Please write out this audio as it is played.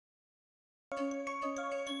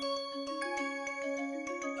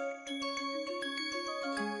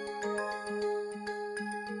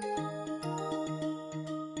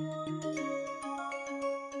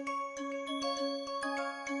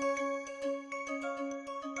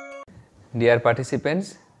Dear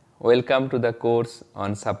participants, welcome to the course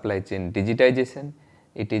on supply chain digitization.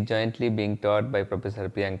 It is jointly being taught by Professor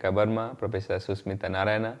Priyanka Verma, Professor Susmita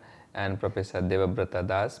Narayana and Professor Debabrata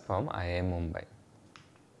Das from IIM Mumbai.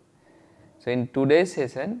 So, in today's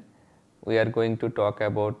session, we are going to talk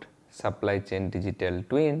about supply chain digital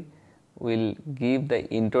twin. We will give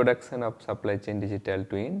the introduction of supply chain digital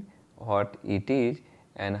twin, what it is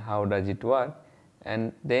and how does it work,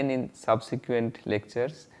 and then in subsequent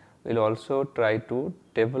lectures we will also try to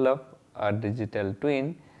develop a digital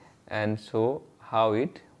twin and show how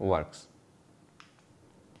it works.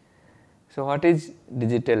 So, what is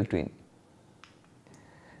digital twin?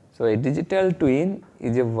 So, a digital twin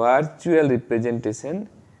is a virtual representation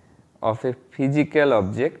of a physical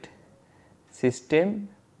object, system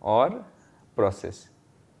or process.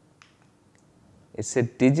 It is a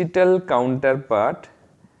digital counterpart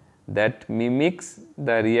that mimics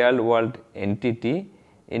the real world entity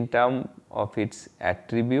in terms of its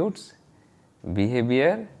attributes,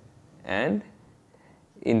 behavior and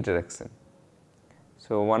interaction.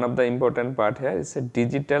 So, one of the important part here is a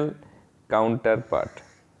digital counterpart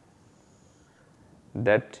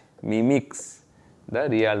that mimics the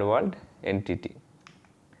real world entity.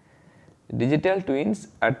 Digital twins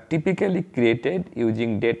are typically created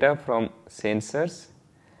using data from sensors,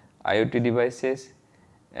 IoT devices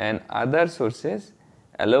and other sources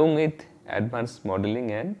along with advanced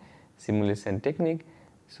modeling and simulation technique.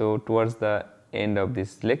 So, towards the end of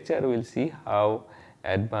this lecture, we will see how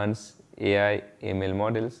advanced AI ML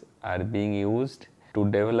models are being used to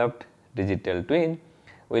develop digital twin.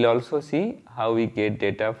 We will also see how we get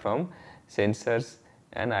data from sensors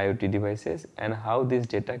and IoT devices and how this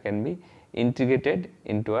data can be integrated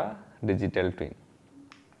into a digital twin.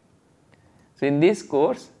 So, in this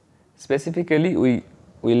course specifically we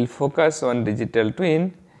will focus on digital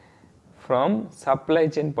twin from supply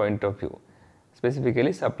chain point of view,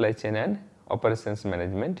 specifically supply chain and operations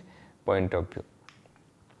management point of view.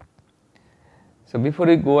 So, before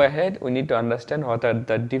we go ahead, we need to understand what are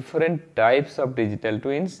the different types of digital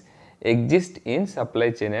twins exist in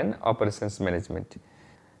supply chain and operations management.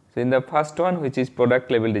 So, in the first one, which is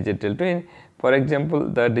product level digital twin, for example,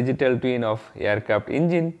 the digital twin of aircraft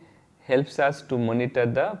engine helps us to monitor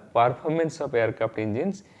the performance of aircraft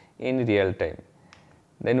engines in real time.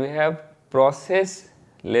 Then we have process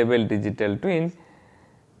level digital twin,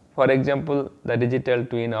 for example, the digital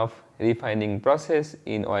twin of refining process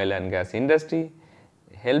in oil and gas industry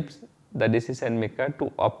helps the decision maker to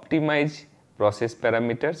optimize process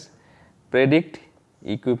parameters, predict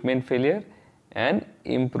equipment failure and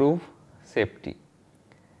improve safety.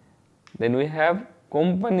 Then we have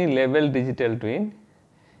company level digital twin,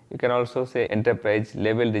 you can also say enterprise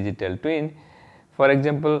level digital twin. For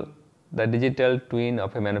example, the digital twin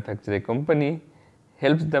of a manufacturing company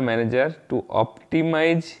helps the manager to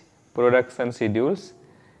optimize production schedules,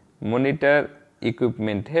 monitor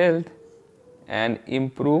equipment health and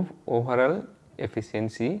improve overall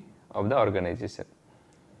efficiency of the organization.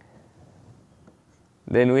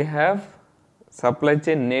 Then we have supply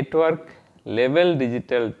chain network level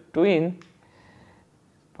digital twin.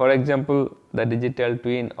 For example, the digital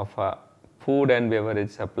twin of a food and beverage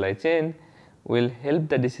supply chain will help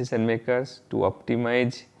the decision makers to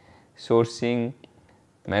optimize sourcing,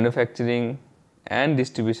 manufacturing and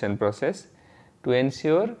distribution process to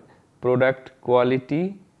ensure product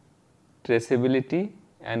quality, traceability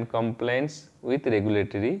and compliance with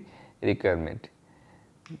regulatory requirement.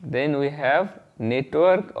 Then we have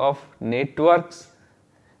network of networks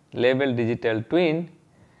level digital twin.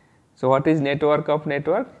 So, what is network of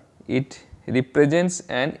network? It represents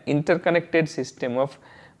an interconnected system of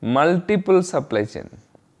multiple supply chain,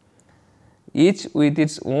 each with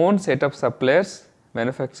its own set of suppliers,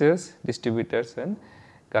 manufacturers, distributors and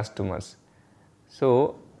customers.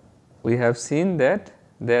 So, we have seen that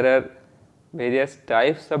there are various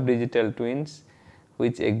types of digital twins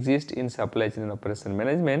which exist in supply chain and operation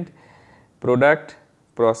management: product,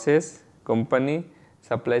 process, company,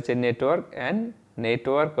 supply chain network and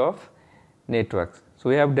network of networks. So,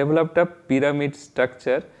 we have developed a pyramid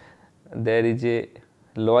structure, there is a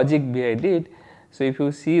logic behind it. So, if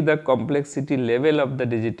you see the complexity level of the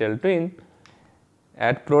digital twin,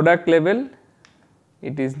 at product level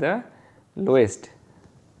it is the lowest,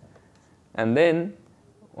 and then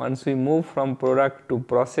once we move from product to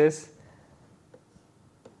process,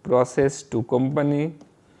 process to company,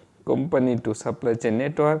 company to supply chain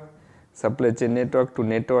network, supply chain network to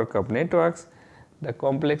network of networks, the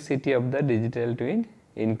complexity of the digital twin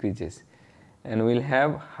increases, and we will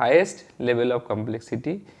have highest level of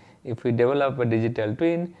complexity if we develop a digital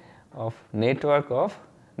twin of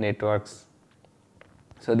networks.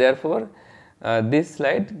 So therefore, this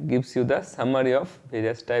slide gives you the summary of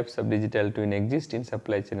various types of digital twin exist in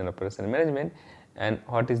supply chain and operation management, and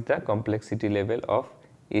what is the complexity level of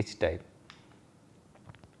each type.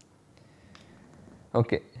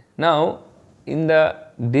 Okay. Now, in the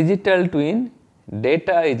digital twin,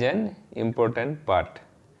 data is an important part.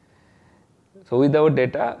 So without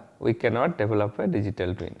data, we cannot develop a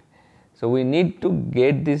digital twin. So we need to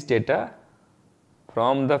get this data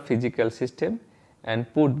from the physical system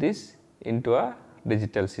and put this into a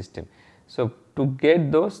digital system. So to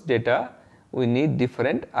get those data, we need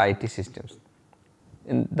different IT systems.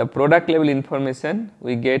 In the product level information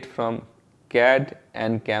we get from CAD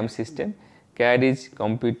and CAM system. CAD is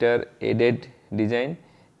computer aided design,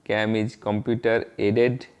 CAM is computer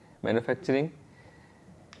aided manufacturing.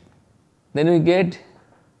 Then we get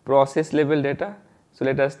process level data. So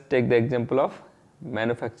let us take the example of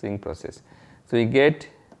manufacturing process. So we get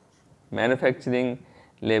manufacturing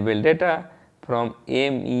level data from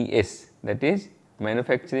MES, that is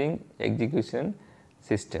manufacturing execution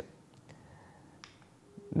system.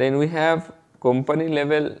 Then we have company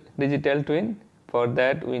level digital twin. For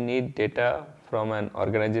that we need data from an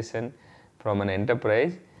organization, from an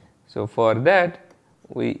enterprise. So for that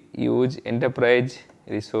we use enterprise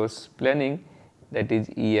resource planning, that is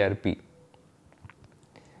ERP.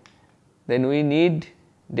 Then we need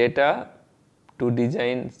data to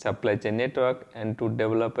design supply chain network and to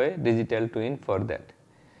develop a digital twin for that.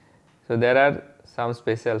 So there are some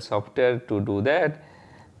special software to do that.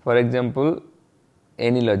 For example,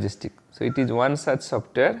 AnyLogistics. So it is one such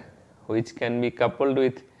software which can be coupled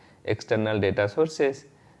with external data sources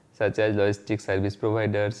such as logistics service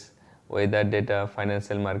providers, weather data,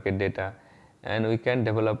 financial market data, and we can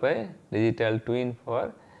develop a digital twin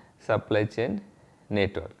for supply chain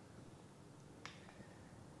network.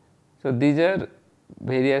 So these are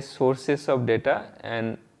various sources of data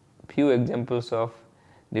and few examples of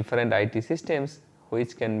different IT systems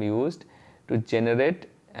which can be used to generate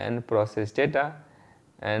and process data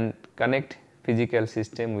and connect physical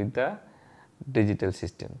system with the digital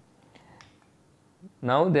system.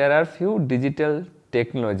 Now there are few digital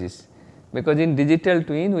technologies, because in digital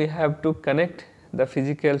twin we have to connect the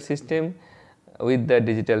physical system with the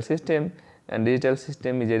digital system, and digital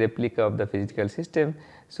system is a replica of the physical system.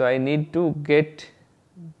 So I need to get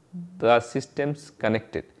the systems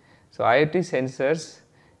connected. So IoT sensors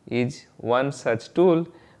is one such tool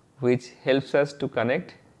which helps us to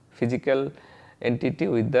connect physical entity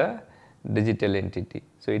with the digital entity.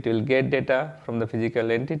 So it will get data from the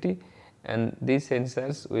physical entity, and these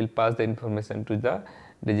sensors will pass the information to the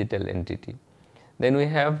digital entity. Then we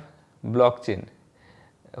have blockchain,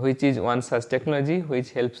 which is one such technology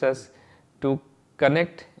which helps us to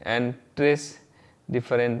connect and trace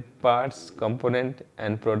different parts, component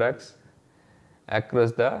and products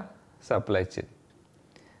across the supply chain.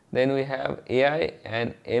 Then we have AI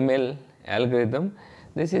and ML algorithm.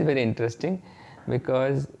 This is very interesting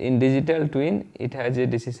because in digital twin it has a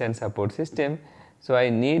decision support system. So I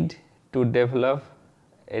need to develop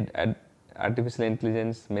artificial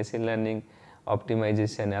intelligence, machine learning,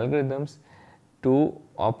 optimization algorithms to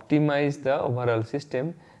optimize the overall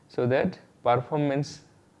system so that performance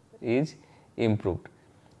is improved.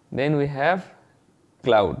 Then we have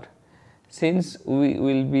cloud. Since we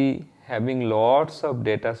will be having lots of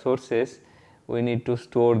data sources, we need to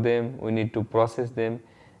store them, we need to process them,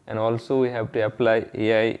 and also we have to apply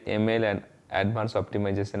AI, ML and advanced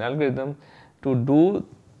optimization algorithm. To do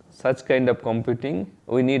such kind of computing,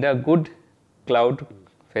 we need a good cloud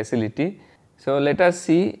facility. So let us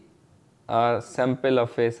see a sample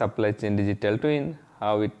of a supply chain digital twin,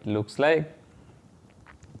 how it looks like.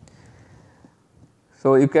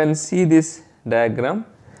 So you can see this diagram.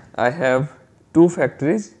 I have two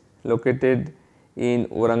factories located in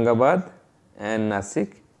Aurangabad and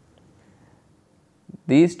Nasik.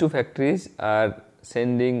 These two factories are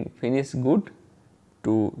sending finished good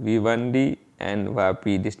to Bhiwandi and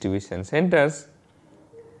Vapi distribution centers.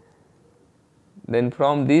 Then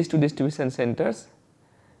from these two distribution centers,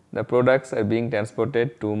 the products are being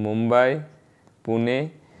transported to Mumbai,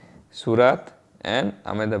 Pune, Surat and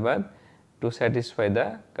Ahmedabad to satisfy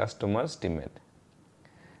the customer's demand.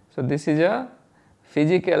 So this is a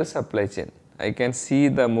physical supply chain. I can see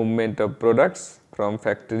the movement of products from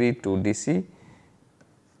factory to DC.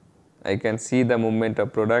 I can see the movement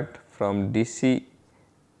of product from DC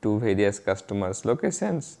to various customers'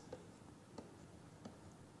 locations.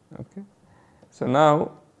 Okay. So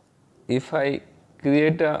now if I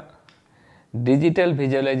create a digital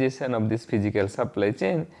visualization of this physical supply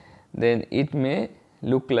chain, then it may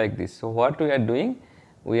look like this. So what we are doing,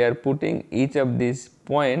 we are putting each of these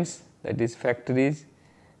points, that is factories,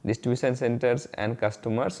 distribution centers and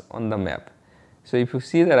customers, on the map. So if you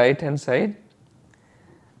see the right hand side,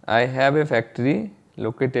 I have a factory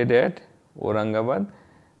located at Aurangabad,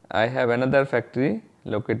 I have another factory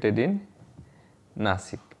located in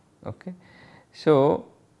Nasik. Okay. So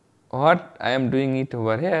what I am doing it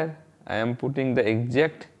over here, I am putting the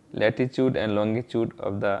exact latitude and longitude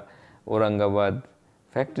of the Aurangabad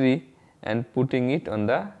factory and putting it on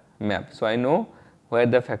the map. So I know where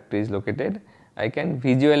the factory is located, I can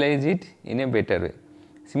visualize it in a better way.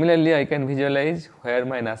 Similarly, I can visualize where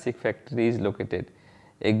my Nasik factory is located,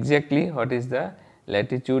 exactly what is the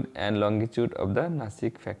latitude and longitude of the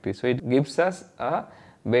Nasik factory. So it gives us a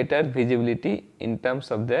better visibility in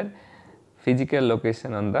terms of their physical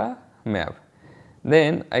location on the map.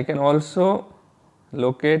 Then I can also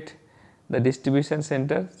locate the distribution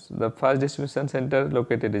centers. The first distribution center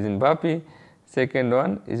located is in Vapi, second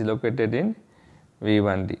one is located in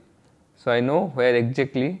Bhiwandi. So I know where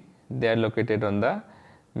exactly they are located on the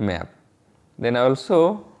map. Then I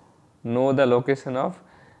also know the location of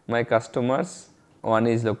my customers. One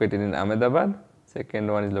is located in Ahmedabad,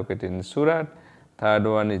 second one is located in Surat, third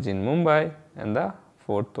one is in Mumbai and the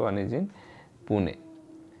fourth one is in Pune.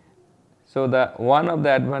 So the one of the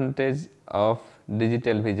advantage of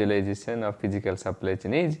digital visualization of physical supply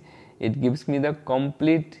chain is it gives me the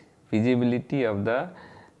complete visibility of the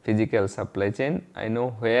physical supply chain. I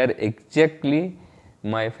know where exactly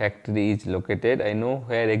my factory is located, I know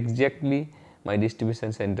where exactly my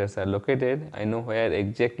distribution centers are located, I know where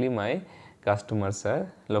exactly my customers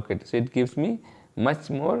are located. So it gives me much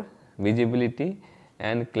more visibility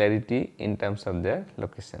and clarity in terms of their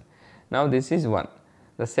location. Now this is one.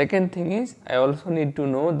 The second thing is I also need to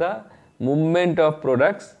know the movement of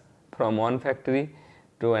products from one factory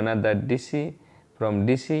to another DC, from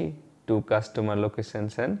DC to customer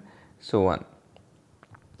locations and so on.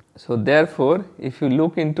 So therefore, if you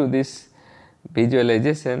look into this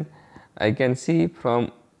visualization, I can see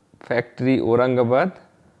from factory Aurangabad,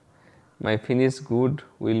 my finished good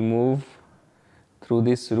will move through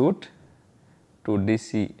this route to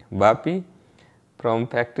DC Vapi. From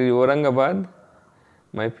factory Aurangabad,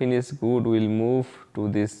 my finished good will move to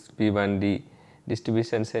this Bhiwandi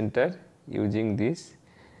distribution center using this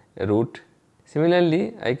route.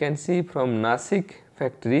 Similarly, I can see from Nasik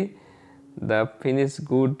factory, the finished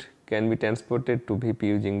good can be transported to VP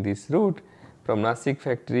using this route. From Nasik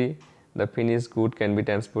factory, the finished good can be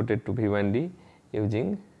transported to Bhiwandi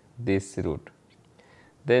using this route.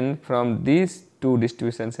 Then from these two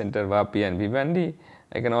distribution center Vapi and Bhiwandi,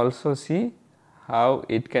 I can also see how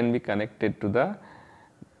it can be connected to the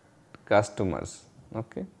customers.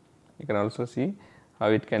 Okay. You can also see how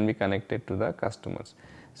it can be connected to the customers.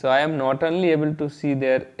 So I am not only able to see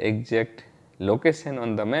their exact location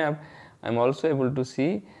on the map, I am also able to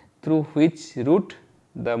see through which route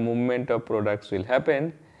the movement of products will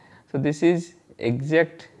happen. So this is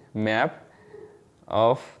exact map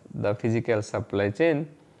of the physical supply chain,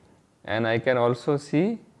 and I can also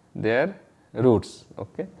see their routes.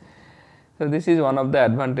 Okay. So this is one of the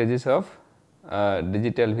advantages of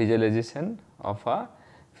digital visualization of a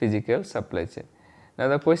physical supply chain. Now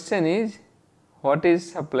the question is, what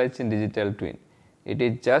is supply chain digital twin? It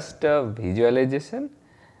is just a visualization,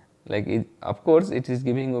 like of course it is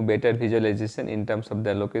giving you better visualization in terms of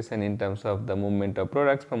the location, in terms of the movement of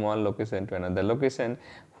products from one location to another location,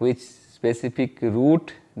 which specific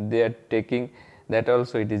route they are taking, that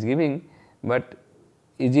also it is giving, but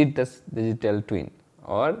is it the digital twin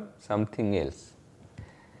or something else?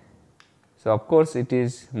 So of course it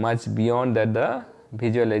is much beyond that, the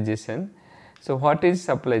visualization. So what is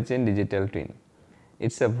supply chain digital twin?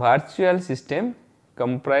 It is a virtual system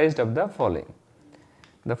comprised of the following.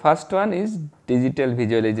 The first one is digital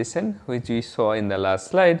visualization, which we saw in the last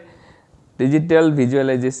slide. Digital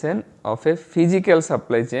visualization of a physical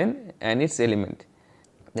supply chain and its element.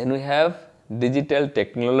 Then we have digital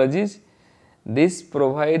technologies. This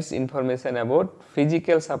provides information about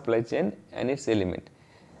physical supply chain and its element.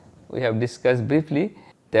 We have discussed briefly,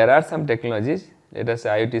 there are some technologies, let us say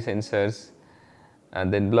IoT sensors,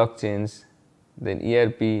 and then blockchains, then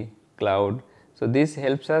ERP, cloud. So this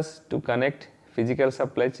helps us to connect physical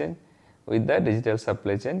supply chain with the digital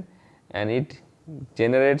supply chain, and it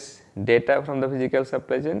generates data from the physical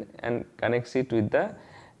supply chain and connects it with the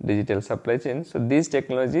digital supply chain. So these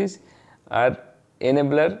technologies are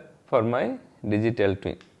enabler for my digital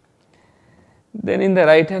twin. Then in the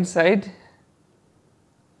right hand side,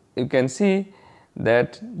 you can see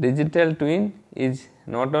that digital twin is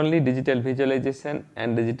not only digital visualization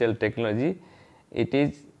and digital technology, it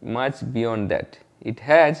is much beyond that. It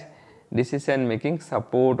has decision making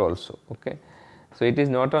support also. Okay. So, it is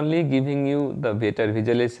not only giving you the better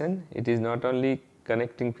visualization, it is not only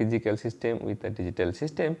connecting physical system with a digital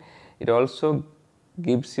system, it also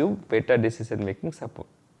gives you better decision making support.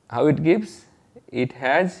 How it gives? It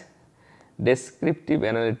has descriptive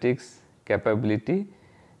analytics capability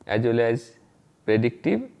as well as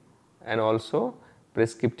predictive and also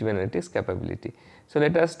prescriptive analytics capability. So,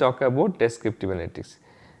 let us talk about descriptive analytics.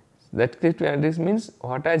 Descriptive analytics means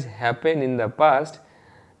what has happened in the past.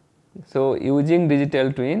 So, using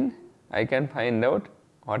digital twin I can find out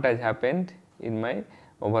what has happened in my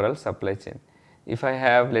overall supply chain. If I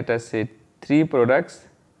have, let us say, 3 products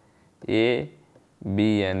A,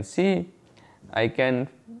 B and C, I can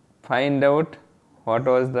find out what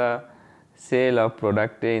was the sale of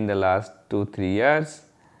product A in the last 2-3 years.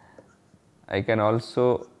 I can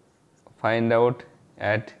also find out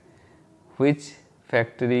at which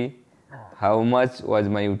factory how much was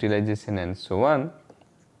my utilization and so on.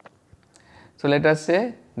 So, let us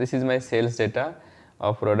say this is my sales data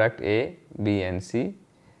of product A, B and C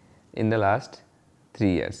in the last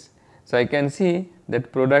 3 years. So, I can see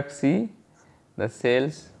that product C, the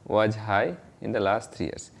sales was high in the last 3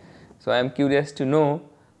 years. So, I am curious to know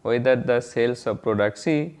whether the sales of product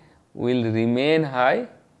C will remain high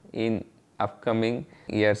in upcoming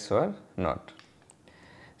years or not.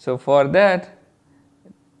 So, for that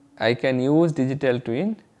I can use digital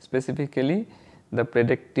twin, specifically the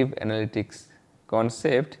predictive analytics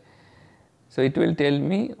concept. So, it will tell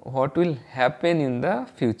me what will happen in the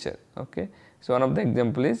future. Okay. So, one of the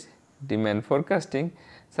example is demand forecasting.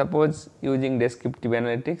 Suppose using descriptive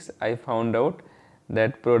analytics I found out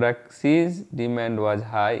that product C's demand was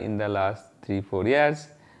high in the last 3-4 years.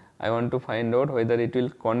 I want to find out whether it will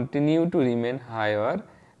continue to remain high or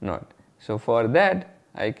not. So, for that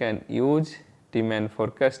I can use demand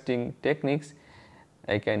forecasting techniques.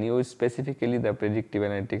 I can use specifically the predictive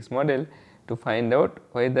analytics model to find out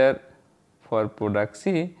whether for product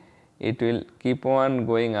C it will keep on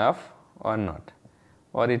going up or not,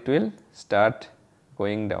 or it will start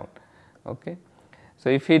going down. Okay. So,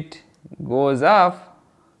 if it goes up,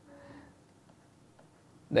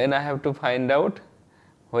 then I have to find out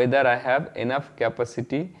whether I have enough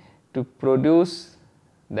capacity to produce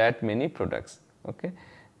that many products. Okay.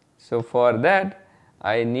 So, for that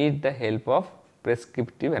I need the help of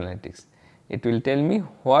prescriptive analytics. It will tell me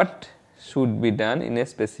what should be done in a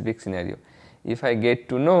specific scenario. If I get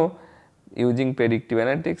to know using predictive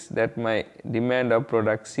analytics that my demand of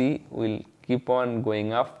product C will keep on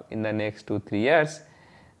going up in the next 2-3 years,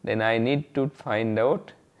 then I need to find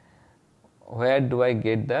out where do I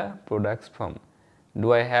get the products from.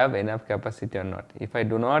 Do I have enough capacity or not? If I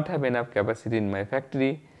do not have enough capacity in my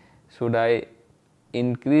factory, should I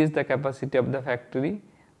increase the capacity of the factory,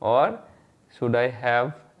 or should I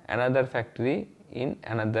have another factory in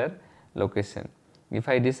another location? If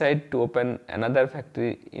I decide to open another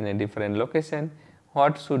factory in a different location,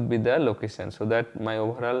 what should be the location so that my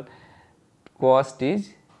overall cost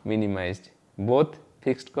is minimized, both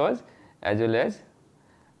fixed cost as well as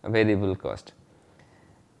variable cost.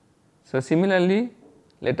 So, similarly,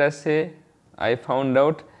 let us say I found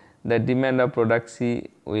out the demand of product C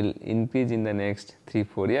will increase in the next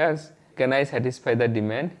 3-4 years. Can I satisfy the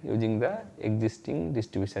demand using the existing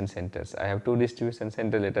distribution centers? I have 2 distribution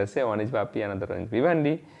centers, let us say one is Vapi, another one is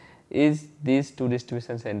Bhiwandi. Is these 2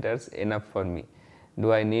 distribution centers enough for me?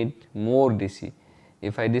 Do I need more DC?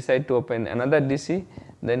 If I decide to open another DC,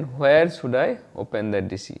 then where should I open that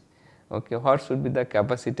DC? Okay, what should be the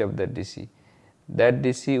capacity of that DC? That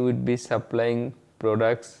DC would be supplying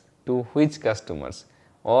products to which customers?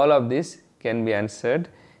 All of this can be answered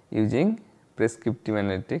using prescriptive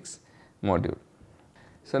analytics module.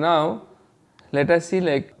 So, now let us see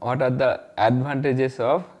like what are the advantages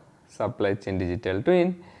of supply chain digital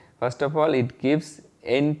twin. First of all, it gives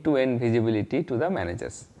end-to-end visibility to the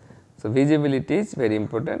managers. So, visibility is very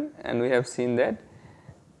important, and we have seen that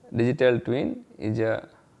digital twin is a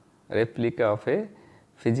replica of a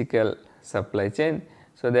physical supply chain.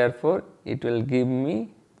 So, therefore, it will give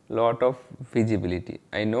me lot of visibility.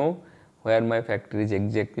 I know where my factory is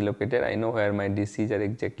exactly located, I know where my DCs are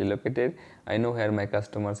exactly located, I know where my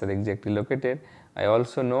customers are exactly located. I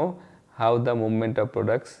also know how the movement of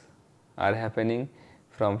products are happening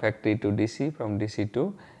from factory to DC, from DC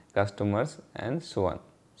to customers and so on.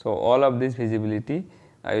 So, all of this visibility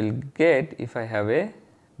I will get if I have a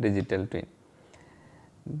digital twin.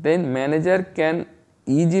 Then manager can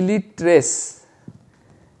easily trace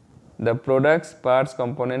the products, parts,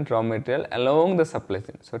 component, raw material along the supply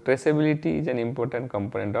chain. So, traceability is an important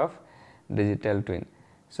component of digital twin.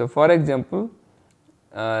 So, for example,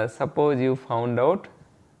 suppose you found out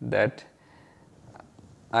that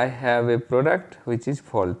I have a product which is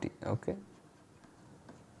faulty, okay,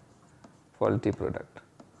 faulty product.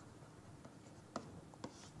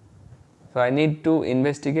 So, I need to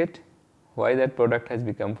investigate why that product has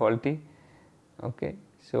become faulty, okay.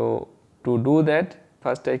 So, to do that,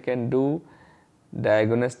 first I can do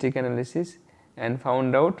diagnostic analysis and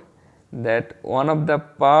found out that one of the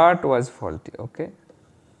part was faulty, okay.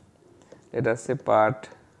 Let us say part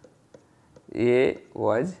A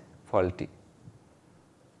was faulty.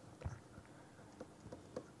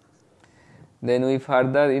 Then we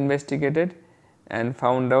further investigated and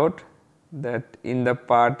found out that in the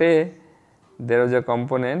part A there was a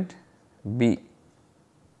component B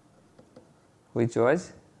which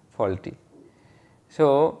was faulty.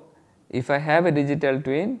 So, if I have a digital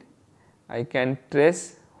twin, I can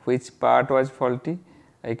trace which part was faulty,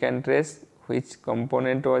 I can trace which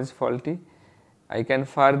component was faulty, I can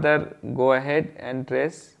further go ahead and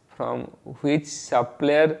trace from which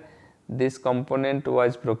supplier this component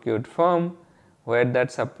was procured from, where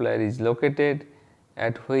that supplier is located,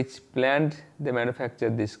 at which plant they manufacture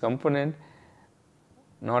this component.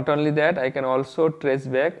 Not only that, I can also trace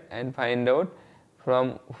back and find out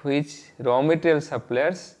from which raw material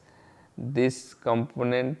suppliers this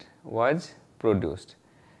component was produced.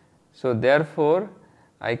 So, therefore,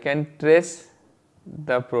 I can trace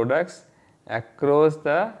the products across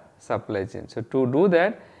the supply chain. So, to do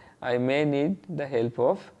that, I may need the help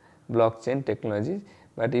of blockchain technology,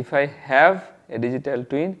 but if I have a digital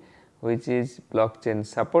twin which is blockchain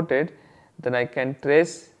supported, then I can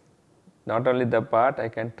trace not only the part, I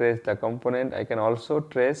can trace the component, I can also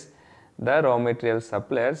trace the raw material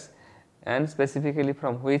suppliers and specifically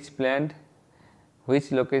from which plant,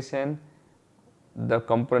 which location the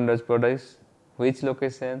component was produced, which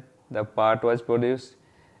location the part was produced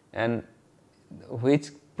and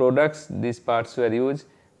which products these parts were used.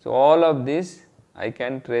 So, all of this I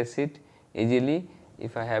can trace it easily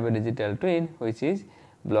if I have a digital twin which is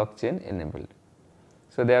blockchain enabled.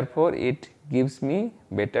 So, therefore, it gives me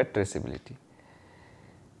better traceability.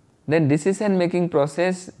 Then decision making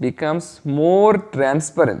process becomes more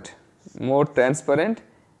transparent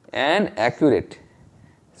and accurate,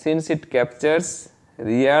 since it captures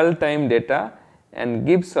real time data and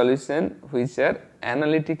gives solutions which are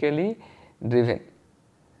analytically driven.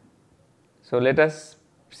 So, let us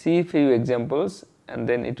see few examples and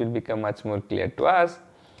then it will become much more clear to us.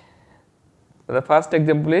 The first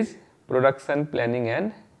example is production planning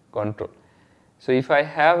and control. So, if I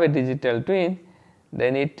have a digital twin,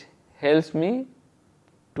 then it helps me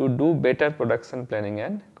to do better production planning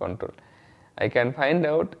and control. I can find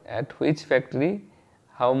out at which factory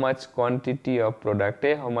how much quantity of product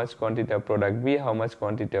A, how much quantity of product B, how much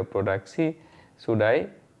quantity of product C should I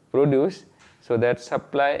produce, so that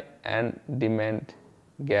supply and demand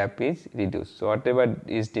gap is reduced. So, whatever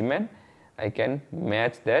is demand, I can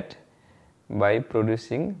match that by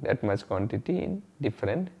producing that much quantity in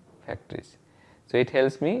different factories. So, it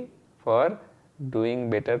helps me for doing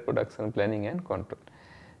better production planning and control.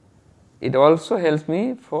 It also helps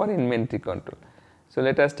me for inventory control. So,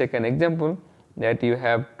 let us take an example that you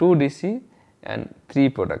have 2 DC and 3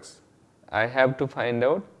 products. I have to find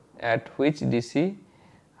out at which DC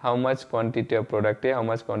how much quantity of product A, how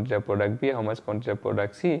much quantity of product B, how much quantity of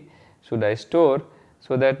product C should I store,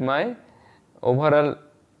 so that my overall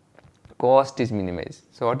cost is minimized.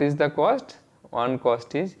 So, what is the cost? One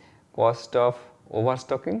cost is cost of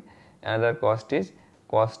overstocking, another cost is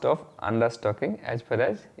cost of understocking as far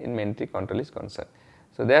as inventory control is concerned.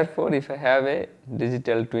 So, therefore, if I have a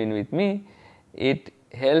digital twin with me, it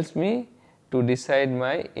helps me to decide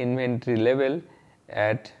my inventory level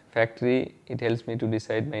at factory, it helps me to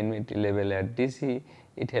decide my inventory level at DC,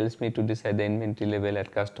 it helps me to decide the inventory level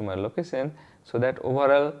at customer location, so that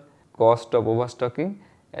overall cost of overstocking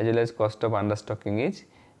as well as cost of understocking is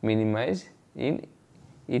minimized in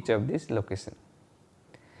each of these locations.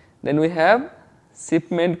 Then we have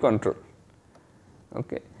shipment control.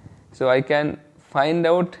 Okay. So, I can find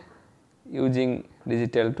out using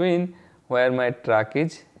digital twin where my truck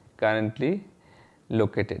is currently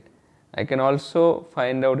located. I can also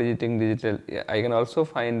find out using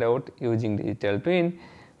digital twin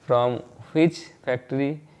from which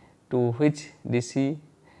factory to which DC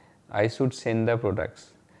I should send the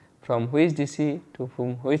products, from which DC to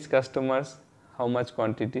whom, which customers, how much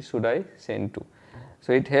quantity should I send to.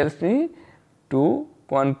 So, it helps me to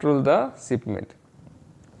control the shipment.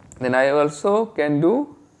 Then I also can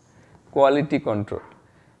do quality control.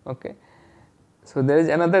 Okay. So, there is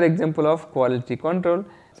another example of quality control.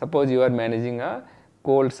 Suppose you are managing a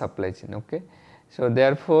cold supply chain. Okay. So,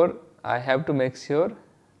 therefore, I have to make sure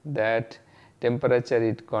that temperature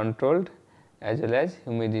is controlled as well as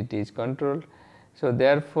humidity is controlled. So,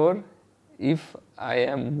 therefore, if I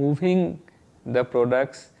am moving the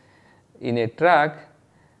products in a truck,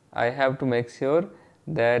 I have to make sure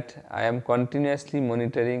that I am continuously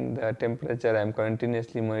monitoring the temperature, I am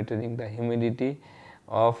continuously monitoring the humidity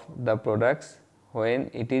of the products when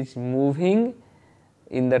it is moving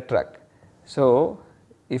in the truck. So,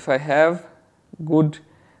 if I have good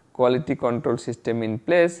quality control system in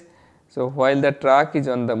place, so while the truck is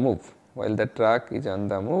on the move,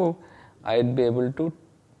 I would be able to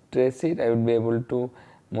trace it, I would be able to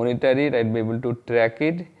monitor it, I would be able to track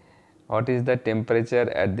it, what is the temperature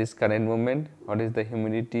at this current moment, what is the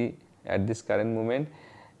humidity at this current moment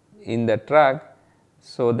in the truck,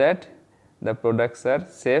 so that the products are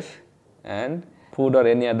safe and food or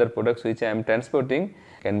any other products which I am transporting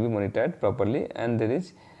can be monitored properly, and there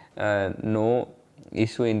is no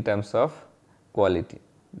issue in terms of quality.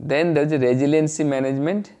 Then there is a resiliency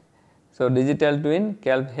management. So, digital twin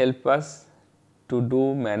can help us to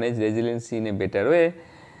manage resiliency in a better way.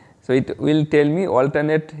 So, it will tell me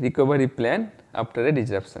alternate recovery plan after a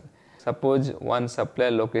disruption. Suppose one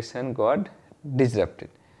supplier location got disrupted,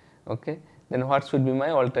 okay, then what should be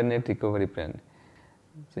my alternate recovery plan?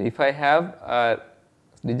 So, if I have a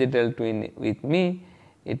digital twin with me,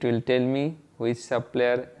 it will tell me which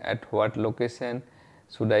supplier at what location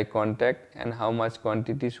should I contact and how much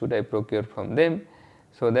quantity should I procure from them,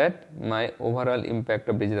 so that my overall impact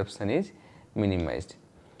of disruption is minimized.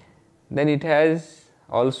 Then it has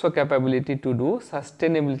also capability to do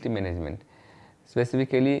sustainability management,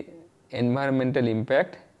 specifically environmental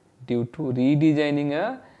impact due to redesigning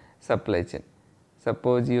a supply chain.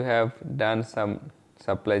 Suppose you have done some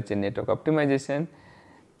supply chain network optimization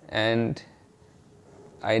and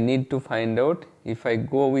I need to find out if I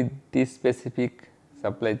go with this specific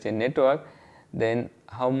supply chain network, then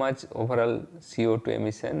how much overall CO2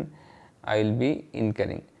 emission I will be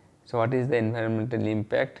incurring. So, what is the environmental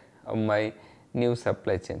impact of my new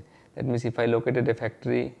supply chain? That means, if I located a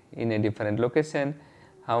factory in a different location,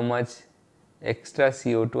 how much extra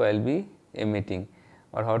CO2 I will be emitting,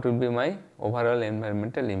 or what will be my overall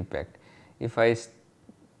environmental impact. If I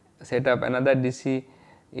set up another DC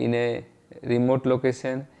in a remote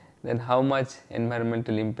location, then how much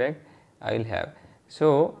environmental impact I will have.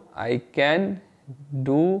 So, I can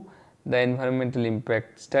do the environmental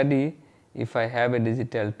impact study if I have a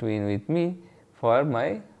digital twin with me for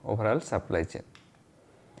my overall supply chain.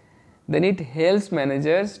 Then it helps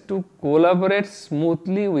managers to collaborate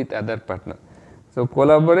smoothly with other partners. So,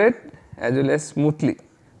 collaborate as well as smoothly,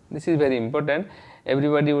 this is very important.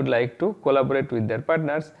 Everybody would like to collaborate with their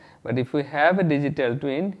partners, but if you have a digital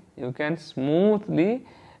twin, you can smoothly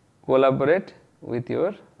collaborate with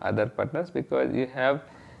your other partners, because you have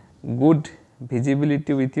good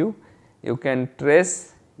visibility with you. You can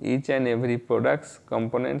trace each and every products,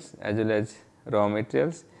 components as well as raw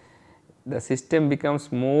materials. The system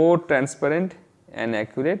becomes more transparent and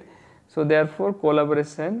accurate. So, therefore,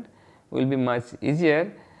 collaboration will be much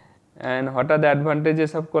easier. And what are the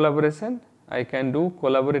advantages of collaboration? I can do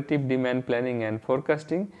collaborative demand planning and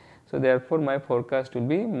forecasting. So, therefore, my forecast will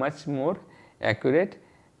be much more accurate,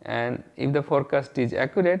 and if the forecast is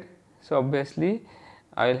accurate, so obviously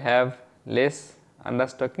I will have less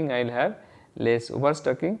understocking, I will have less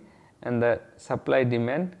overstocking, and the supply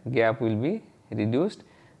demand gap will be reduced.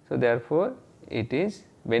 So, therefore, it is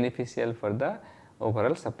beneficial for the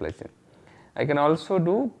overall supply chain. I can also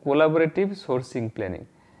do collaborative sourcing planning.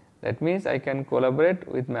 That means, I can collaborate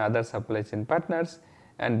with my other supply chain partners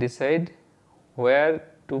and decide where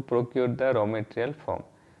to procure the raw material from,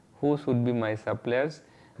 who should be my suppliers,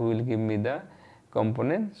 who will give me the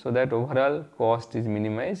component, so that overall cost is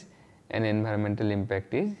minimized and environmental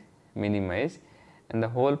impact is minimized, and the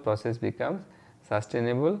whole process becomes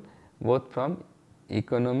sustainable both from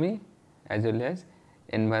economy as well as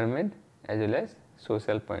environment as well as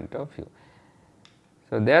social point of view.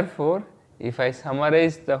 So, therefore, if I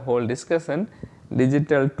summarize the whole discussion,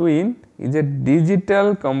 digital twin is a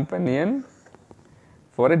digital companion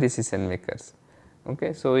for a decision makers.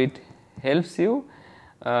 Okay. So, it helps you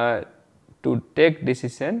to take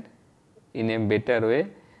decision in a better way.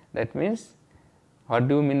 That means, what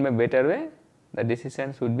do you mean by better way? The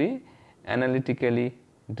decision should be analytically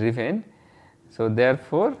driven. So,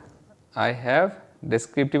 therefore, I have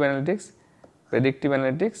descriptive analytics, predictive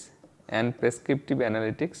analytics and prescriptive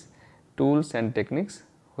analytics tools and techniques,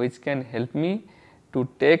 which can help me to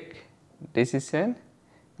take decision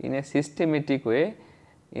in a systematic way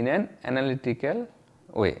in an analytical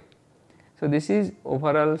way. So, this is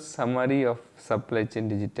overall summary of supply chain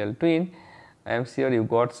digital twin. I am sure you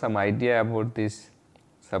got some idea about this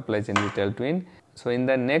supply chain digital twin. So, in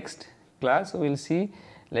the next class we will see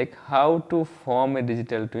like how to form a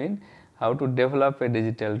digital twin, how to develop a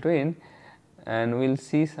digital twin, and we will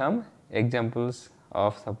see some examples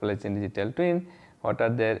of supply chain digital twin, what are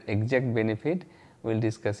their exact benefit, we will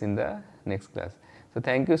discuss in the next class. So,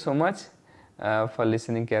 thank you so much for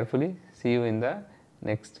listening carefully. See you in the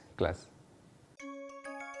next class.